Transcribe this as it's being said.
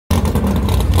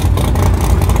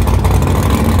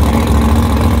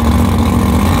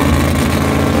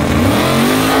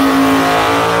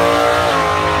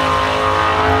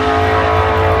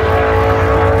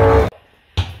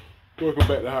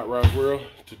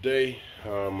day.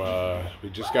 We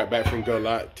just got back from go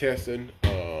lot testing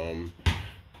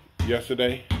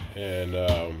yesterday,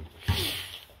 and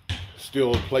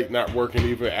still plate not working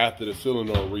even after the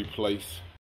cylinder replacement.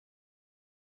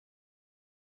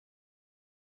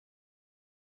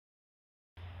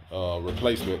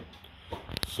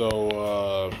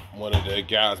 So one of the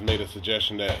guys made a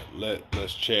suggestion that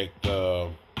let's check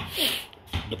the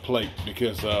plate,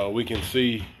 because we can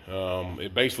see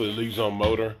it basically leaves on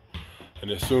motor,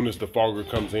 and as soon as the fogger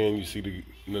comes in, you see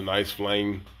the nice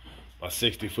flame. My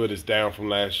 60 foot is down from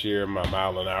last year. My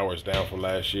mile an hour is down from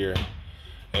last year,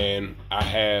 and I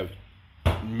have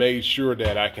made sure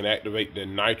that I can activate the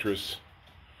nitrous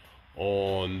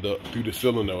on through the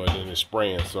solenoid, and it's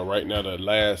spraying. So right now the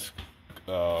last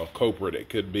culprit it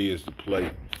could be is the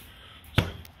plate.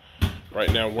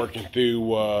 Right now I'm working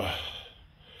through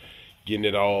getting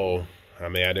it all. I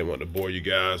mean, I didn't want to bore you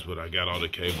guys, but I got all the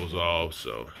cables off.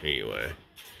 So anyway,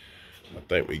 I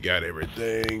think we got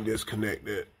everything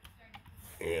disconnected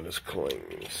and it's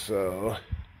clean. So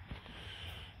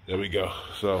there we go.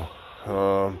 So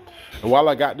and while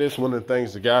I got this, one of the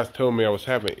things the guys told me, I was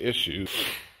having issues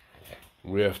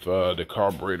with the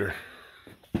carburetor.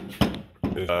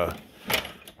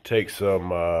 Take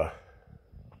some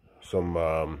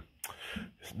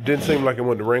didn't seem like it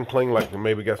went to ring clean, like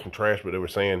maybe got some trash, but they were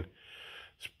saying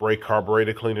spray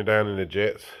carburetor cleaner down in the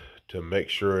jets to make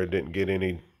sure it didn't get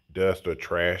any dust or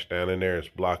trash down in there. It's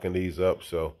blocking these up,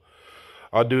 so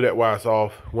I'll do that while it's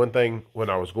off. One thing, when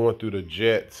I was going through the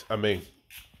jets, I mean,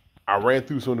 I ran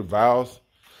through some of the valves.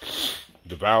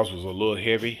 The valves was a little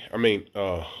heavy,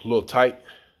 a little tight,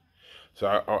 so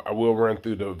I will run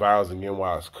through the valves again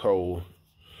while it's cold.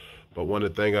 But one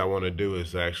of the things I want to do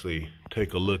is actually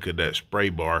take a look at that spray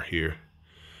bar here,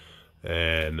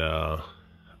 and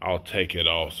I'll take it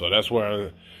off. So that's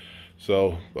where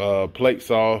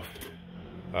plate's off.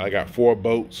 I got 4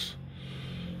 bolts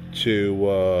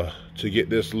to get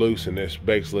this loose, and this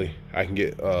basically I can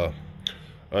get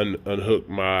unhook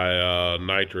my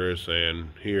nitrous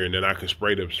and here, and then I can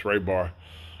spray the spray bar.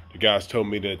 The guys told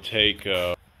me to take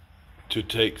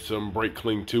some brake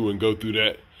clean too and go through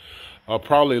that. I'll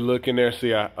probably look in there.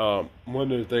 See,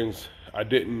 one of the things I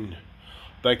didn't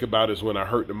think about is when I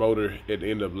hurt the motor at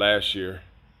the end of last year,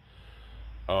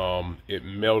 it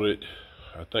melted,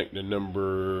 I think, the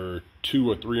number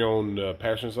 2 or 3 on the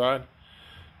passenger side,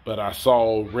 but I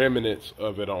saw remnants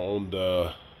of it on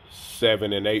the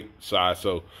 7 and 8 side.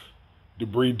 So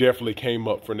debris definitely came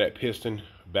up from that piston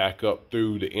back up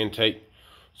through the intake.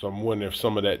 So I'm wondering if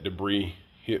some of that debris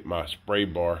hit my spray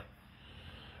bar.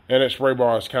 And that spray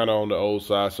bar is kind of on the old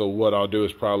side, so what I'll do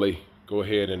is probably go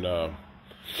ahead and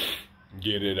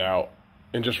get it out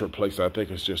and just replace it. I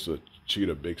think it's just a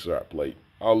cheetah big side plate.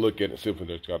 I'll look at it and see if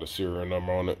it's got a serial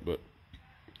number on it, but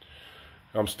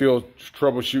I'm still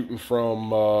troubleshooting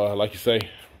from, like you say,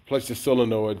 replace the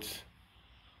solenoids.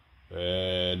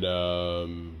 And I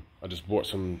just bought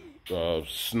some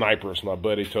snipers. My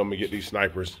buddy told me to get these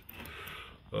snipers.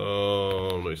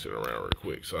 Let me sit around real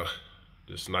quick. So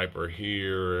the sniper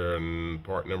here and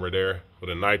part number there for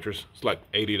the nitrous, it's like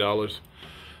 $80,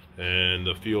 and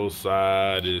the fuel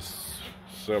side is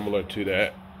similar to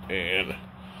that. And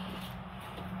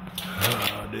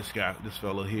this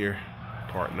fellow here,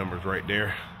 part numbers right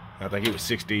there, I think it was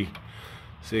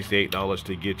 $68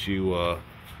 to get you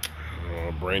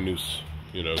brand new,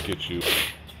 get you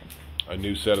a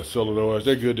new set of solenoids.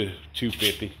 They're good to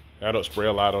 $250. I don't spray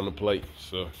a lot on the plate,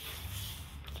 so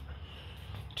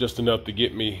just enough to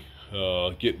get me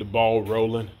get the ball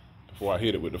rolling before I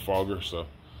hit it with the fogger. So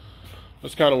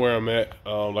that's kind of where I'm at.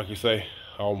 Like you say,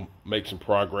 I'll make some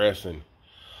progress, and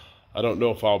I don't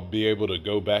know if I'll be able to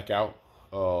go back out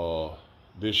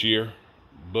this year,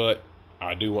 but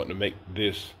I do want to make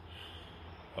this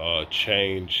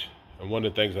change. And one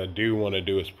of the things I do want to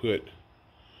do is put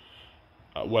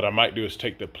what I might do is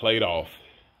take the plate off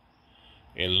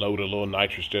and load a little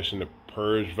nitrous just in the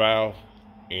purge valve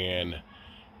and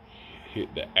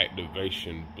hit the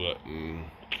activation button.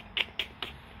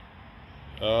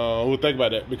 We'll think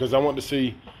about that, because I want to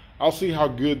see, I'll see how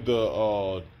good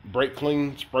the brake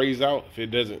clean sprays out. If it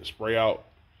doesn't spray out,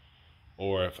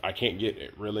 or if I can't get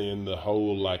it really in the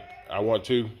hole like I want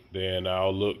to, then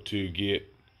I'll look to get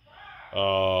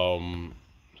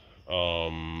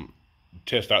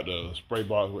test out the spray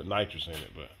bar with nitrous in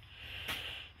it. But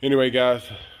anyway, guys,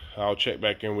 I'll check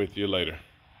back in with you later.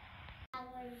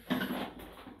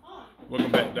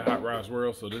 Welcome back to Hot Rods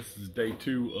World. So this is day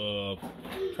 2 of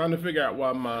trying to figure out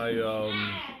why my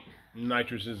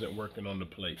nitrous isn't working on the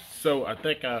plate. So I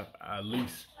think I at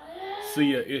least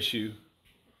see an issue.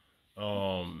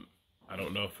 I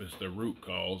don't know if it's the root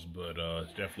cause, but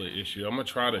it's definitely an issue. I'm gonna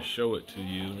try to show it to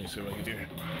you. Let me see if I can do it.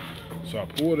 So I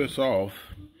pull this off,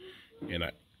 and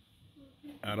I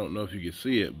don't know if you can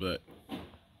see it, but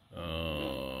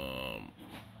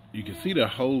you can see the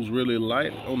hose really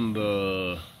light on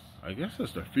the, I guess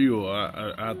that's the fuel.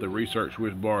 I have to research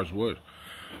which bars what,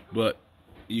 but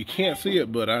you can't see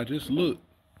it, but I just looked.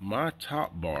 My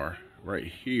top bar right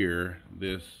here,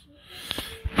 let's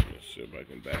see if I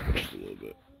can back it up a little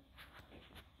bit.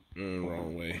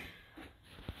 Wrong way.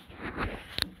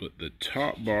 But the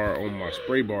top bar on my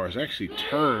spray bar is actually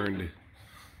turned,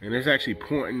 and it's actually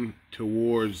pointing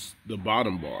towards the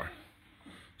bottom bar.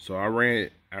 So I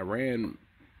ran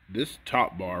this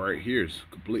top bar right here is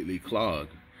completely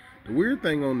clogged. The weird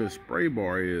thing on this spray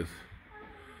bar is,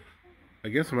 I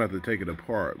guess I'm gonna have to take it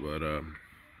apart, but I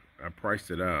priced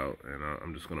it out, and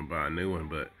I'm just gonna buy a new one.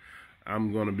 But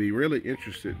I'm gonna be really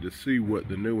interested to see what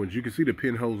the new ones. You can see the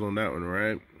pinholes on that one,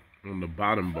 right, on the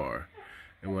bottom bar.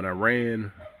 And when I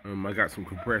ran, I got some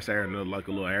compressed air in there, like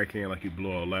a little air can, like you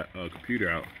blow a computer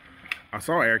out. I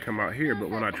saw air come out here, but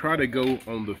when I try to go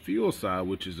on the fuel side,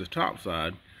 which is the top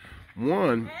side,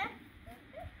 one,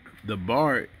 the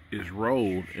bar is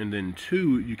rolled, and then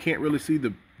two, you can't really see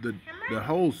the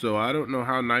hole, so I don't know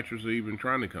how nitrous are even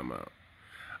trying to come out.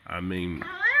 I mean,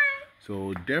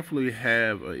 so definitely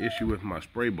have an issue with my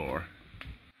spray bar,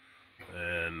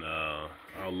 and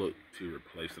I'll look to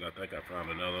replace it. I think I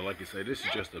found another. Like you say, this is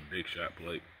just a big shot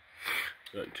plate,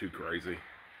 nothing too crazy.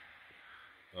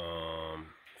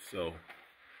 So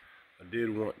I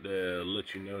did want to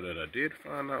let you know that I did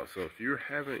find out. So if you're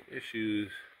having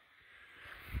issues,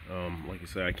 like I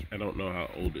said, I don't know how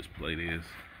old this plate is,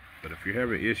 but if you're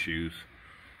having issues,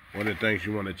 one of the things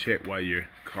you want to check while your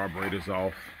carburetor's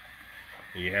off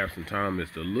and you have some time is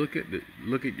to look at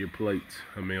your plates.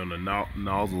 I mean, on the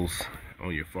nozzles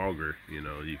on your fogger, you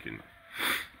know, you can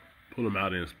pull them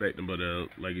out and inspect them. But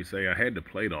like you say, I had the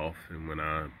plate off, and when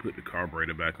I put the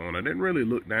carburetor back on, I didn't really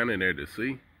look down in there to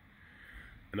see.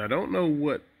 And I don't know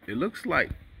what it looks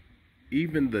like.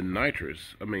 Even the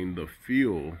nitrous, I mean the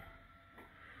fuel,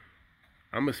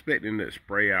 I'm expecting that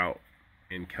spray out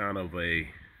in kind of a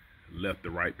left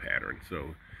to right pattern.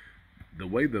 So the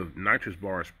way the nitrous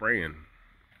bar is spraying,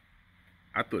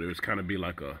 I thought it was kind of be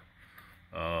like a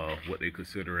what they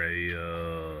consider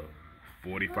a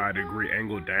 45-degree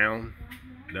angle down.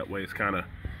 That way it's kind of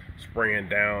spraying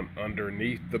down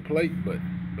underneath the plate, but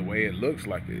the way it looks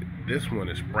like this one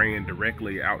is spraying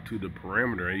directly out to the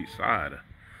perimeter each side.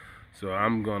 So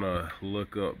I'm gonna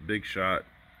look up Big Shot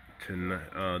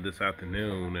this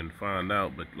afternoon and find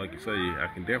out. But like you say, I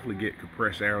can definitely get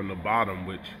compressed air on the bottom,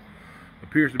 which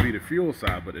appears to be the fuel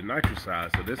side, but the nitrous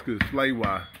side. So this could explain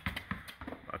why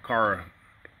my car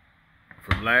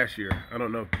from last year, I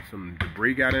don't know if some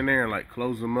debris got in there and like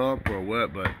closed them up or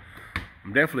what, but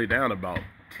I'm definitely down about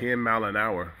 10 miles an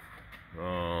hour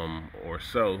or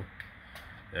so,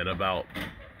 at about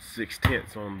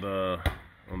 6/10 on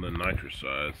the nitrous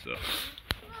side. So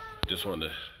just wanted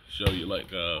to show you, like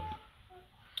show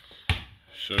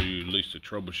you at least the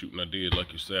troubleshooting I did.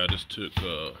 Like you said, I just took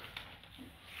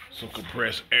some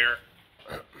compressed air.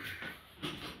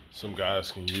 Some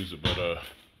guys can use it, but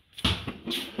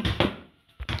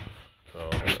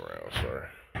sorry.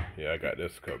 Yeah, I got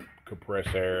this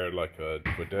compressed air like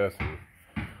for dust, and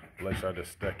at least I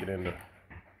just stuck it in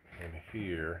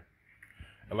here.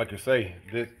 And like you say,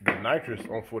 the nitrous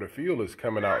for the fuel is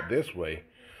coming out this way.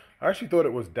 I actually thought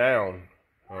it was down.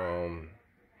 And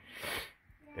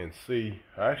see,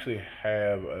 I actually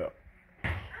have a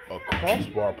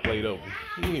crossbar plate over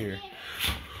here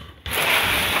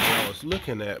I was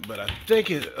looking at, but I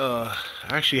think I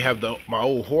actually have my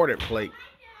old Hornet plate.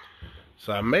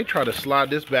 So I may try to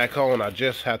slide this back on. I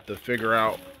just have to figure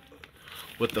out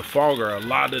with the fogger, a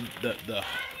lot of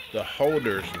the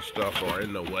holders and stuff are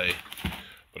in the way.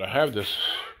 But I have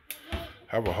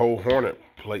a whole Hornet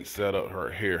plate set up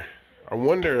right here. I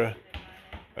wonder,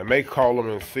 I may call them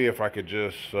and see if I could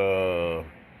just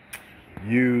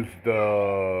use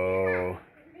the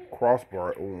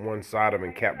crossbar on one side of them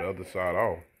and cap the other side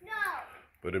off.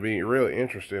 But it'd be really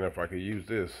interesting if I could use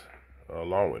this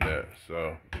along with that.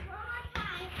 So,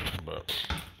 but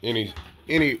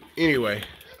anyway,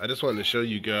 I just wanted to show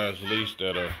you guys at least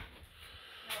that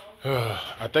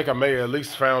I think I may have at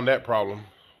least found that problem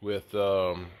with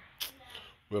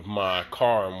my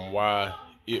car and why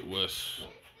it was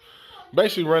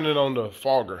basically running on the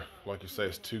fogger. Like you say,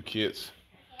 it's two kits.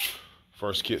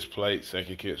 First kit's plate,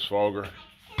 second kit's fogger.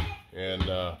 And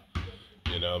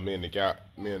you know, me and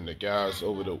the guys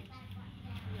over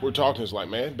we're talking, it's like,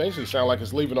 man, it basically sounds like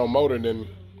it's leaving on motor, and then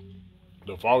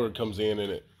the fogger comes in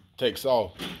and it takes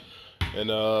off. And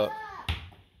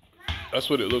that's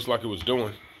what it looks like it was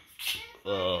doing.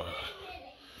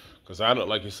 Cause I don't,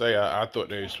 like you say, I thought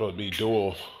they were supposed to be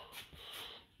dual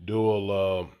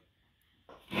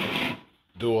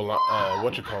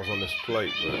what you calls on this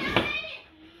plate,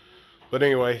 but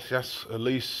anyway, that's at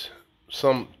least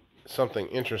something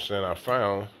interesting I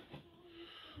found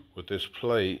with this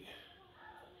plate.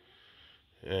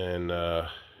 And so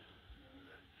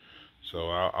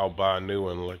I'll buy a new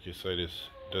one. Like you say, this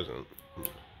doesn't,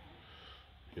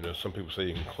 you know, some people say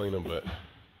you can clean them, but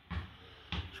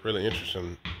it's really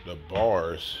interesting. The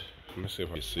bars, let me see if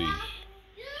I can see.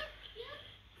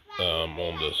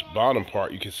 On this bottom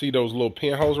part, you can see those little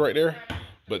pinholes right there,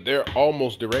 but they're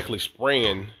almost directly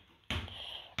spraying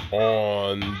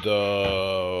on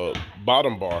the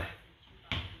bottom bar,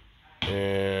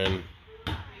 and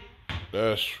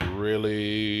that's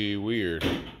really weird.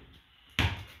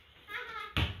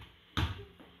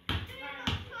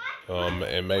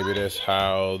 And maybe that's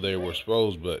how they were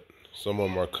supposed, but some of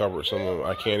them are covered. Some of them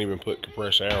I can't even put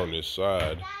compressed air on this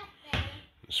side and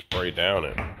spray down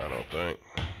it, I don't think.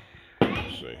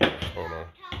 Let's see. Hold on.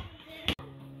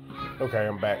 Okay,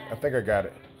 I'm back. I think I got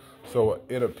it. So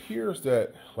it appears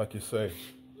that, like you say,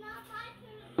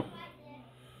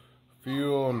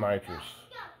 fuel nitrous,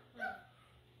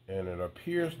 and it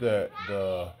appears that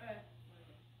the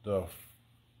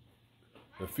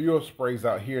fuel sprays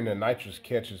out here and the nitrous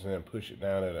catches and then push it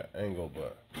down at an angle.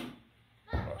 But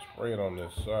if I spray it on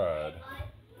this side,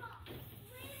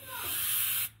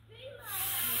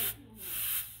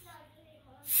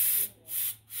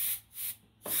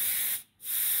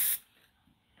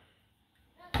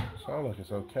 sounds like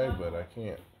it's okay, but I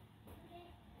can't.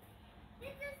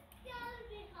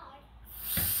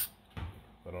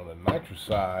 But on the nitrous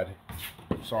side,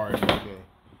 sorry if I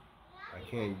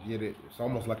can't get it. It's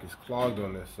almost like it's clogged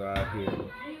on this side here.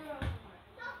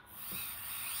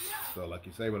 So like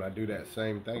you say, when I do that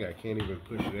same thing, I can't even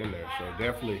push it in there. So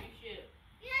definitely,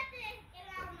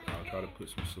 I'll try to put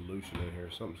some solution in here.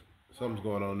 Something's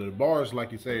going on. And the bars,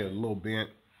 like you say, are a little bent.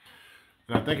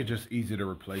 And I think it's just easy to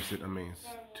replace it. I mean, it's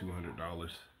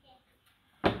 $200.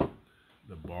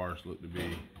 The bars look to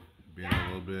be bent a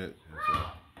little bit. And so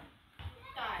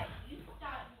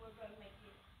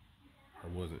I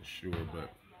wasn't sure,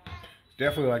 but it's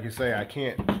definitely, like you say, I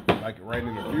can't, like right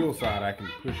in the fuel side, I can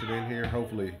push it in here.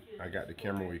 Hopefully I got the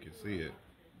camera where you can see it.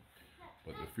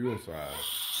 But the fuel side,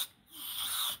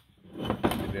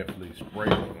 it definitely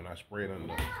sprayed it. When I spray it on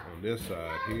this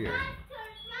side here,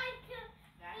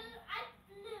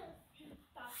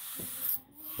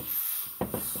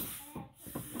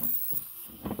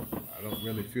 I don't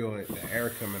really feel the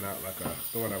air coming out like I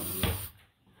thought I would.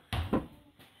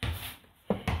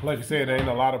 Like I said, there ain't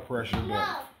a lot of pressure,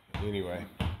 but anyway,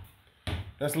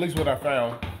 that's at least what I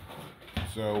found.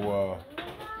 So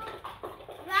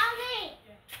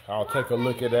I'll take a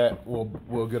look at that.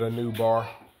 We'll get a new bar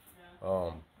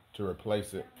to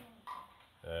replace it,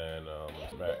 and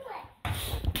it's back.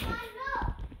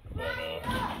 But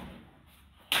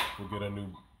we'll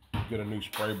get a new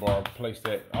spray bar, replace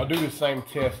that. I'll do the same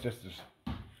test just to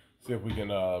see if we can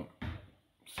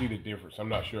see the difference. I'm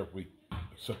not sure if we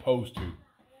supposed to,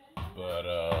 but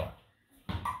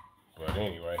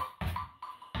anyway.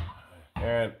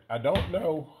 And I don't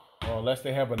know, unless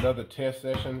they have another test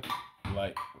session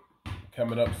like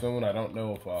coming up soon. I don't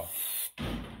know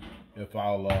if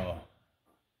I'll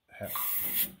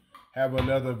have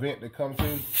another event to come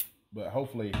to, but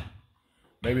hopefully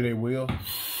maybe they will.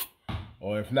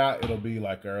 Or if not, it'll be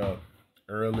like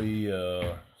early,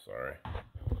 sorry.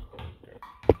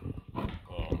 I'm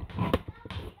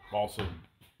also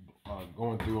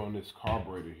going through on this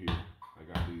carburetor here. I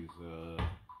got these,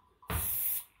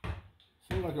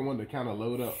 seemed like I wanted to kind of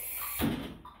load up,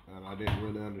 and I didn't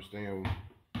really understand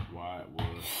why it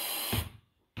was.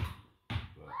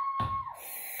 But,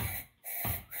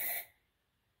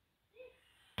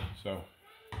 so,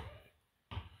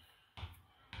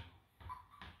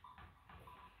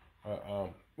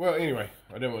 well, anyway,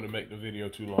 I didn't want to make the video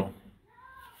too long.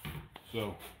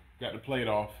 So, got the plate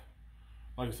off.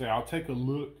 Like I say, I'll take a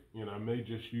look, and I may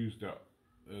just use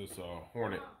this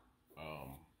Hornet,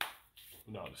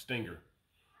 no, the Stinger.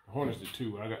 The Hornet's the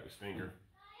 2, I got the Stinger,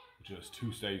 just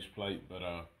 2-stage plate, but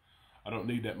I don't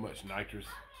need that much nitrous.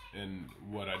 And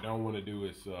what I don't want to do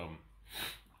is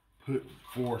put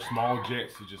 4 small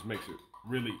jets. It just makes it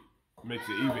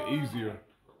even easier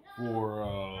for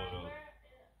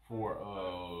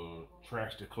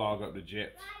trash to clog up the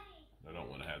jets. I don't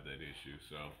want to have that issue.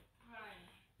 So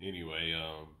anyway,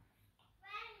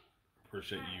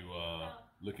 appreciate you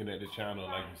looking at the channel.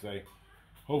 Like I say,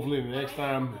 hopefully the next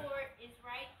time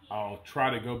I'll try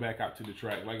to go back out to the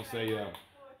track. Like I say,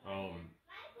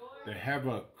 they have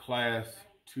a class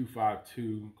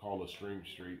 252 called Extreme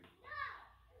Street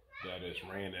that is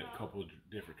ran at a couple of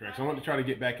different tracks. I want to try to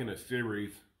get back in a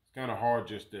series. It's kind of hard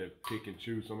just to pick and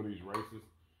choose some of these races.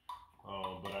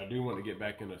 But I do want to get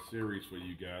back in a series for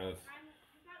you guys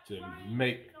to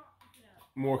make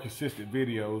more consistent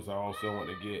videos. I also want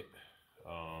to get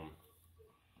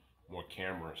more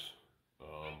cameras.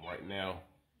 Right now,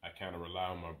 I kind of rely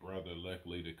on my brother,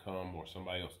 luckily, to come or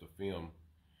somebody else to film.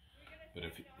 But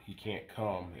if he can't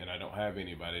come and I don't have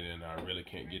anybody, then I really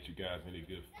can't get you guys any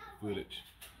good footage.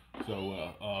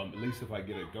 So at least if I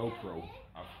get a GoPro,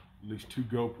 at least 2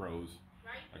 GoPros,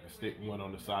 I can stick one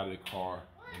on the side of the car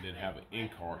and then have an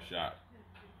in-car shot.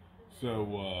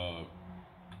 So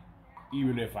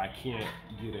even if I can't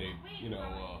get a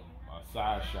a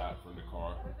side shot from the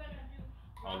car,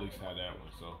 I'll at least have that one.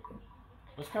 So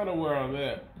that's kind of where I'm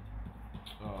at.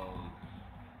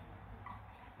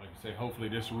 Like I say, hopefully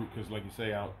this route, because like you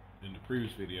say, out in the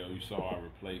previous video, you saw I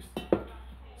replaced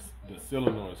the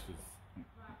solenoids.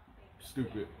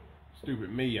 Stupid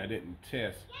me, I didn't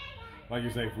test. Like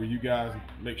you say, for you guys,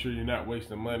 make sure you're not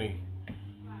wasting money.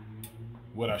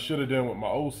 What I should have done with my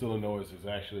old solenoids is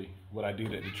actually what I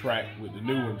did at the track with the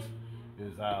new ones.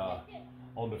 Is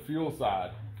on the fuel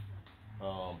side,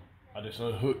 I just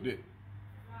unhooked it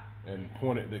and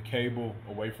pointed the cable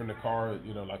away from the car.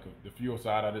 You know, like the fuel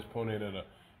side, I just pointed it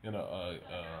in a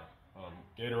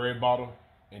Gatorade bottle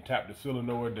and tapped the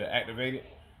solenoid to activate it,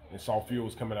 and saw fuel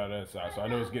was coming out of that side. So I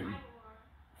know it's getting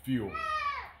fuel.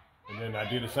 And then I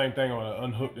did the same thing on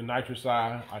unhooked the nitrous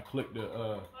side. I clicked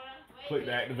the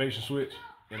activation switch,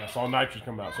 and I saw nitrous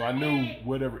come out. So I knew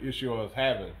whatever issue I was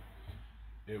having,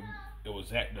 it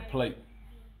was at the plate.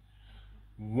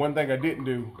 One thing I didn't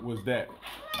do was that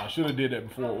I should have did that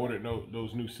before I ordered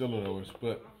those new solenoids,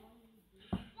 but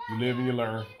you live and you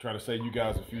learn. Try to save you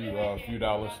guys a few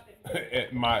dollars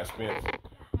at my expense.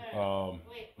 Don't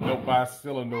buy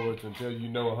solenoids until you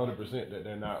know 100% that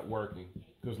they're not working,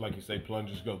 because like you say,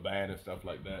 plungers go bad and stuff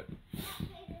like that.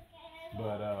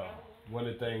 But one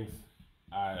of the things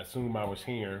I assumed I was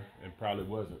hearing, and probably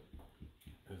wasn't,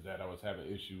 is that I was having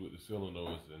issue with the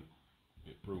solenoids, and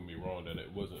it proved me wrong that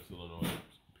it wasn't solenoid.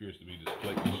 It appears to be this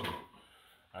plate issue.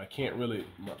 I can't really,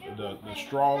 the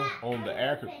straw on the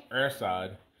air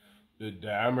side, the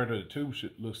diameter of the tube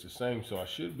looks the same, so I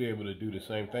should be able to do the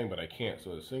same thing, but I can't.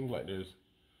 So it seems like there's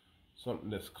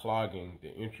something that's clogging the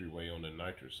entryway on the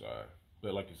nitrous side.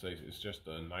 But like you say, it's just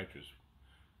a nitrous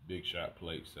big shot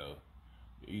plate, so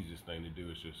the easiest thing to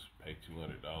do is just pay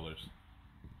 $200,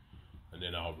 and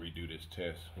then I'll redo this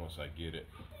test once I get it.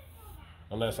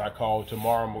 Unless I call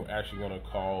tomorrow, I'm actually gonna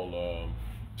call.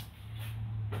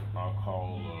 I'll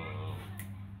call.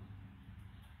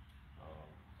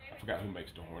 I forgot who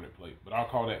makes the Hornet plate, but I'll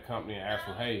call that company and ask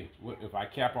them, hey, what, if I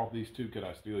cap off these 2, could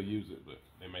I still use it? But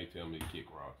they may tell me to kick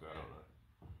rocks. I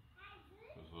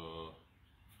don't know.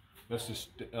 That's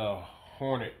the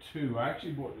Hornet 2. I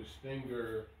actually bought the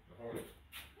Stinger, the Hornet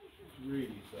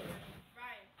 3. So.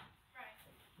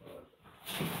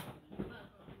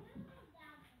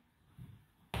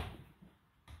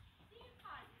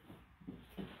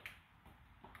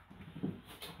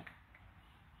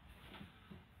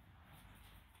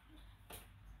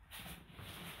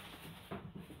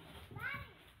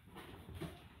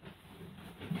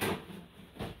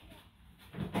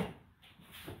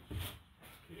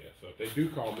 They do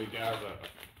call me, guys.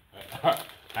 I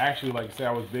actually, like I said,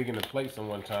 I was big into plates at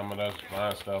one time when I was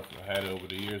buying stuff. I had it over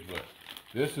the years, but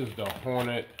this is the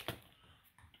Hornet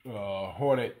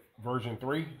version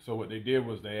 3. So what they did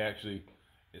was they actually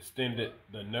extended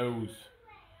the nose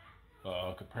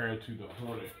compared to the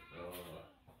Hornet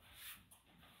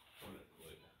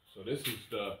plate. So this is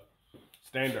the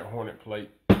standard Hornet plate.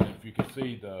 If you can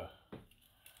see, the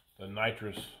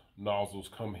nitrous nozzles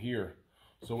come here.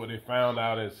 So what they found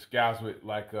out is guys with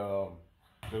like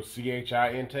those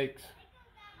CHI intakes,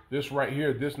 this right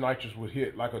here, this nitrous would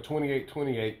hit like a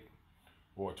 2828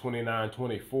 or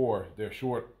 2924. They're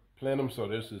short plenum, so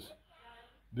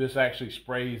this actually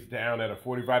sprays down at a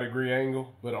 45-degree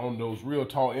angle. But on those real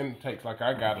tall intakes, like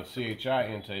I got a CHI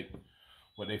intake,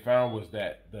 what they found was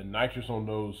that the nitrous on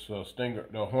those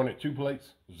the Hornet 2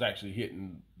 plates was actually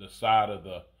hitting the side of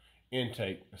the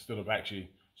intake instead of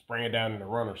actually spraying down in the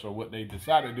runner. So what they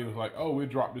decided to do was like, oh, we'll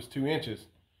drop this 2 inches,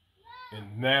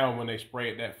 and now when they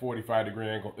spray at that 45-degree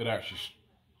angle, it actually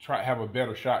have a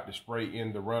better shot to spray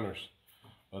in the runners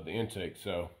of the intake.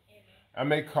 So I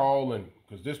may call, and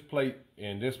because this plate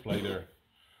and this plate are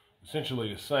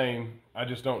essentially the same, I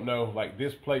just don't know. Like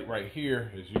this plate right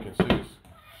here, as you can see,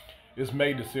 it's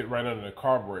made to sit right under the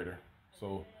carburetor.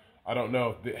 So I don't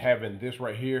know if having this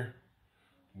right here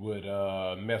would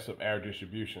mess up air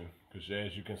distribution, because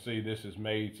as you can see, this is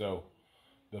made so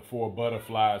the 4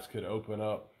 butterflies could open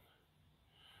up,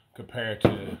 compared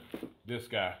to this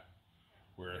guy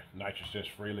where nitrous just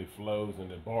freely flows,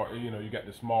 and the bar, you know, you got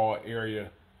the small area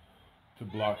to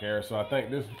block air. So I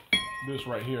think this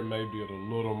right here may be a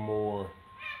little more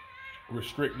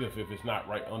restrictive if it's not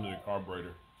right under the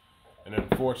carburetor. And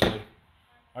unfortunately,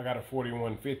 I got a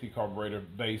 4150 carburetor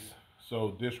base,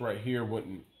 so this right here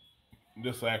wouldn't,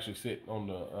 this will actually sit on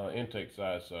the intake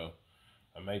side, so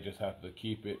I may just have to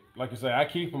keep it. Like I say, I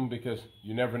keep them because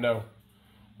you never know,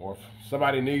 or if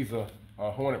somebody needs a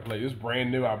Hornet plate. It's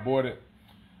brand new, I bought it,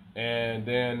 and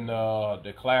then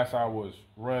the class I was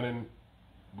running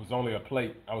was only a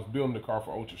plate. I was building the car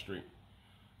for Ultra Street,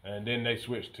 and then they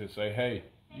switched to say, hey,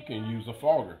 you can use a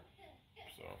fogger.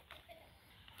 So,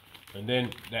 and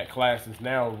then that class is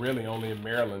now really only in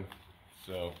Maryland,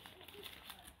 so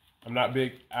I'm not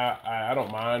big. I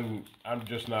don't mind. I'm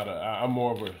just not I'm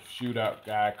more of a shootout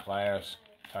guy, class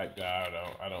type guy.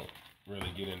 I don't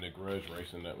really get into grudge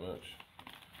racing that much.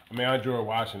 I mean, I enjoy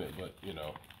watching it, but you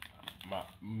know,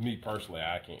 me personally,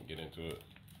 I can't get into it.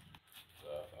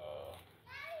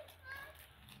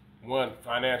 One,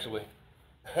 financially,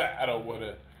 I don't want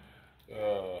to.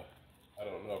 I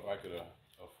don't know if I could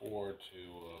afford to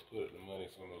put the money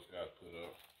some of those guys put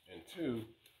up. And two,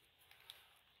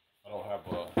 I don't have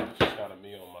just kind of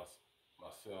me on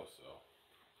myself. So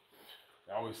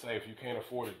I always say, if you can't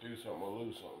afford to do something or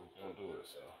lose something, don't do it.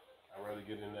 So I'd rather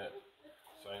get in that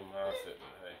same mindset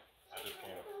that, hey, I just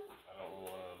can't. I don't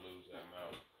want to lose that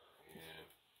amount. And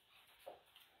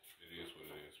it is what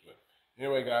it is. But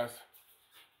anyway, guys.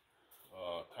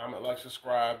 Comment, like,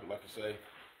 subscribe. Like I say,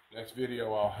 next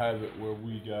video I'll have it where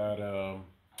we got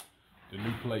the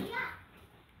new plate.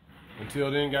 Until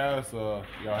then, guys, y'all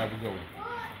have a good one.